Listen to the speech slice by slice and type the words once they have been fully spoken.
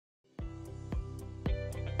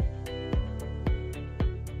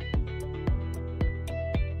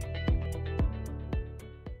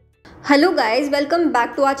Hello guys, welcome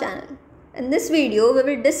back to our channel. In this video, we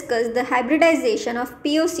will discuss the hybridization of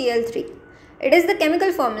POCl3. It is the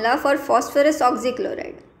chemical formula for phosphorus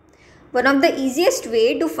oxychloride. One of the easiest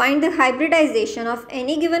way to find the hybridization of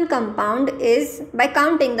any given compound is by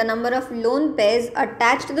counting the number of lone pairs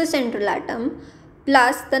attached to the central atom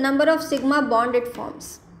plus the number of sigma bond it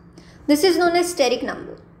forms. This is known as steric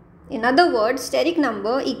number. In other words, steric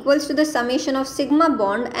number equals to the summation of sigma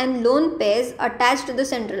bond and lone pairs attached to the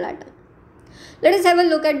central atom. Let us have a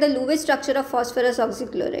look at the Lewis structure of phosphorus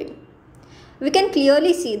oxychloride. We can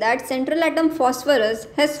clearly see that central atom phosphorus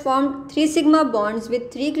has formed 3 sigma bonds with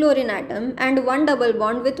 3 chlorine atom and 1 double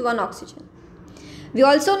bond with 1 oxygen. We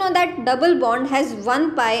also know that double bond has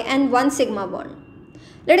 1 pi and 1 sigma bond.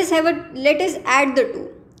 Let us add the two.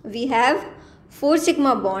 We have 4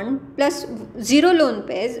 sigma bond plus 0 lone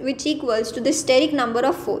pairs, which equals to the steric number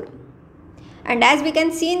of 4. And as we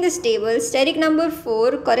can see in this table, steric number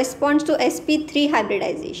 4 corresponds to sp3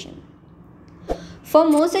 hybridization. For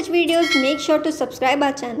more such videos, make sure to subscribe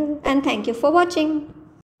our channel, and thank you for watching.